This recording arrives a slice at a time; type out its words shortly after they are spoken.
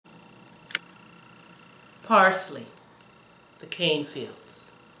Parsley, the cane fields.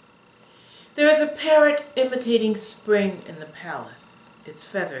 There is a parrot imitating spring in the palace, its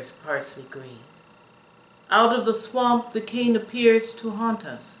feathers parsley green. Out of the swamp the cane appears to haunt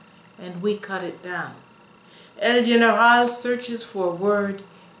us, and we cut it down. El General searches for a word,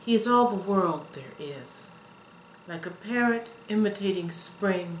 he is all the world there is. Like a parrot imitating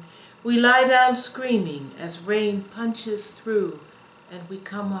spring, we lie down screaming as rain punches through and we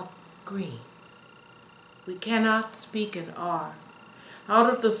come up green. We cannot speak an R. Out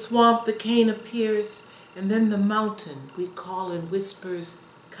of the swamp the cane appears, and then the mountain we call in whispers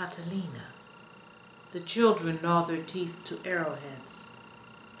Catalina. The children gnaw their teeth to arrowheads.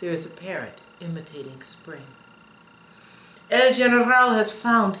 There is a parrot imitating spring. El General has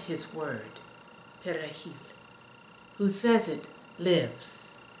found his word, perejil. Who says it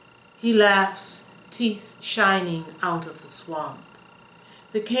lives. He laughs, teeth shining out of the swamp.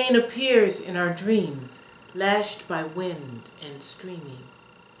 The cane appears in our dreams, lashed by wind and streaming.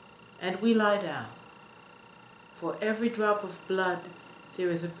 And we lie down. For every drop of blood, there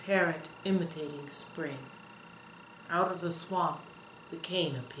is a parrot imitating spring. Out of the swamp, the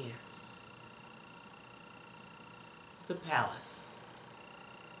cane appears. The palace.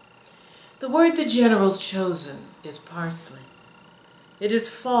 The word the general's chosen is parsley. It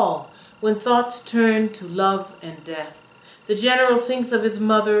is fall, when thoughts turn to love and death. The general thinks of his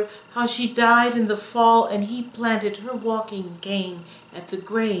mother, how she died in the fall, and he planted her walking cane at the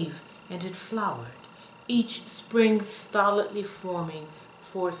grave, and it flowered, each spring stolidly forming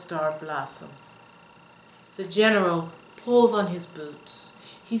 4-star blossoms. The general pulls on his boots.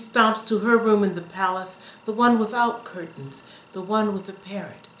 He stomps to her room in the palace, the one without curtains, the one with a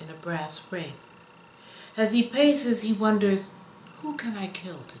parrot in a brass ring. As he paces, he wonders, who can I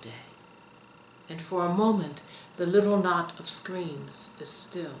kill today? And for a moment, the little knot of screams is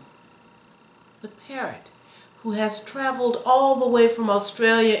still. The parrot, who has traveled all the way from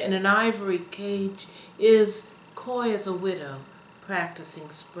Australia in an ivory cage, is, coy as a widow, practicing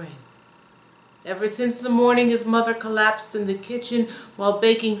spring. Ever since the morning his mother collapsed in the kitchen while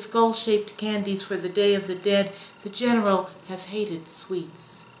baking skull-shaped candies for the Day of the Dead, the general has hated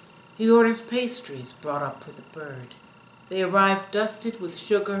sweets. He orders pastries brought up for the bird. They arrive dusted with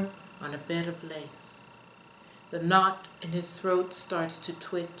sugar on a bed of lace. The knot in his throat starts to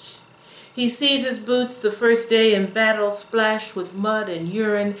twitch. He sees his boots the first day in battle splashed with mud and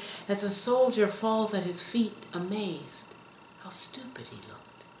urine as a soldier falls at his feet amazed. How stupid he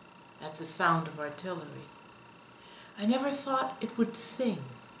looked at the sound of artillery. I never thought it would sing,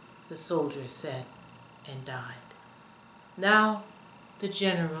 the soldier said, and died. Now the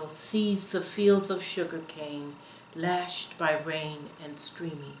general sees the fields of sugar cane lashed by rain and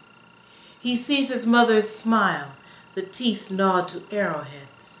streaming. He sees his mother's smile, the teeth gnawed to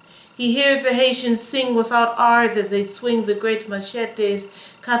arrowheads. He hears the Haitians sing without R's as they swing the great machetes.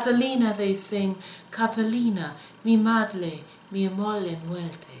 Catalina, they sing, Catalina, mi madre, mi amor en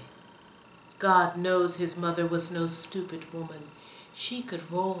muerte. God knows his mother was no stupid woman. She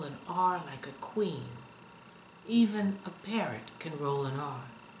could roll an R like a queen. Even a parrot can roll an R.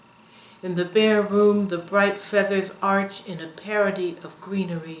 In the bare room, the bright feathers arch in a parody of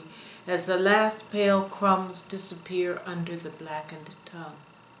greenery as the last pale crumbs disappear under the blackened tongue.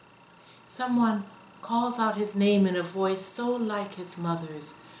 Someone calls out his name in a voice so like his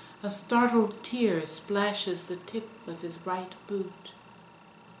mother's. A startled tear splashes the tip of his right boot.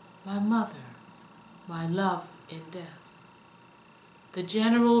 My mother, my love in death. The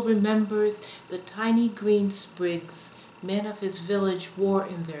general remembers the tiny green sprigs men of his village wore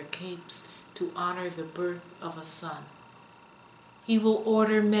in their capes to honor the birth of a son. He will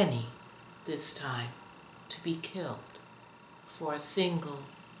order many, this time, to be killed for a single,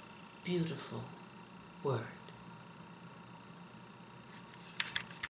 beautiful word.